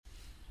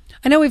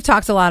I know we've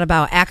talked a lot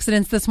about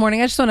accidents this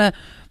morning. I just want to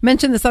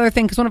mention this other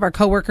thing because one of our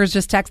coworkers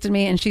just texted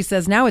me and she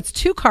says now it's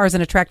 2 cars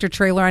and a tractor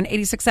trailer on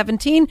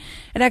 8617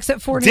 at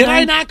exit 49. Did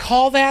I not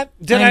call that?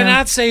 Did I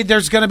not say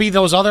there's going to be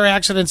those other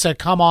accidents that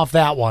come off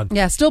that one?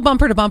 Yeah, still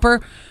bumper to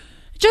bumper.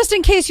 Just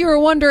in case you were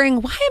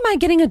wondering, why am I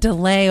getting a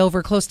delay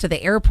over close to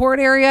the airport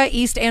area,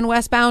 east and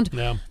westbound?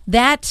 Yeah.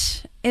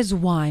 That is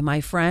why,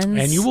 my friends.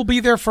 And you will be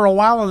there for a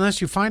while unless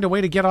you find a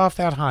way to get off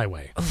that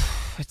highway.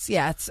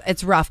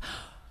 It's rough.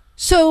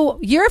 So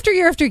year after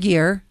year after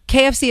year,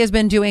 KFC has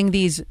been doing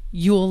these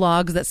Yule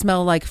logs that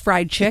smell like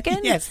fried chicken.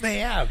 Yes, they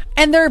have.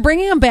 And they're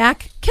bringing them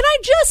back. Can I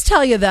just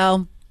tell you,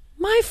 though,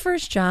 my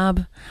first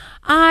job,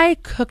 I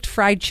cooked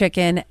fried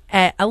chicken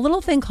at a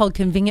little thing called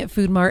Convenient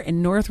Food Mart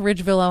in North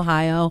Ridgeville,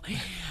 Ohio.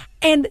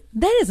 And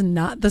that is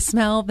not the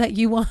smell that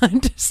you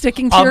want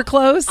sticking to your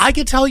clothes. I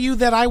could tell you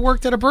that I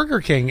worked at a Burger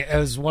King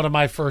as one of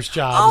my first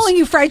jobs. Oh, and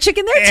you fried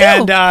chicken there,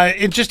 too.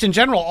 And just in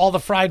general, all the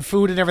fried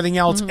food and everything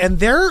else. And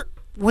there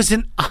was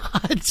an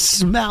odd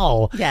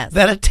smell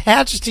that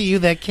attached to you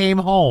that came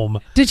home.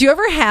 Did you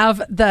ever have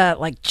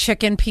the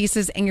chicken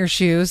pieces in your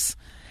shoes?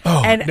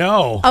 Oh,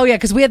 no. Oh, yeah,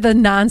 because we had the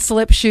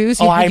non-slip shoes.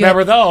 I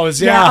remember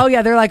those, yeah. Oh,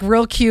 yeah, they're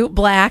real cute,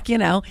 black,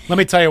 Let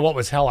me tell you what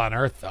was hell on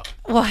earth, though.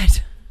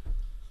 What?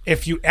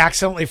 If you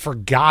accidentally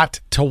forgot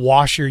to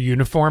wash your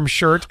uniform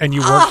shirt and you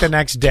worked the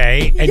next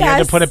day and you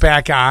had to put it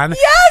back on.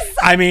 Yes.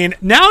 I mean,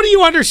 now do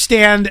you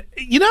understand?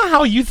 You know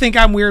how you think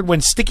I'm weird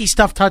when sticky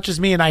stuff touches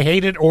me and I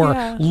hate it, or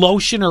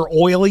lotion or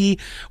oily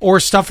or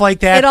stuff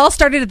like that? It all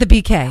started at the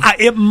BK.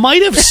 It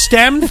might have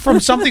stemmed from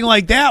something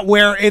like that,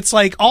 where it's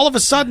all of a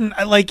sudden,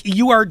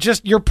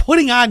 you're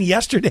putting on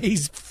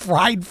yesterday's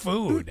fried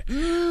food.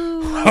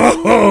 And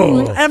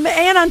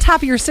on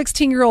top of your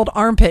 16-year-old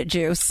armpit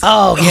juice.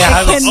 Oh,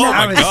 yeah. Oh,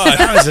 my God.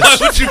 How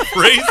would you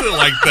phrase it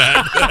like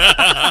that?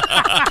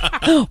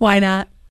 Why not?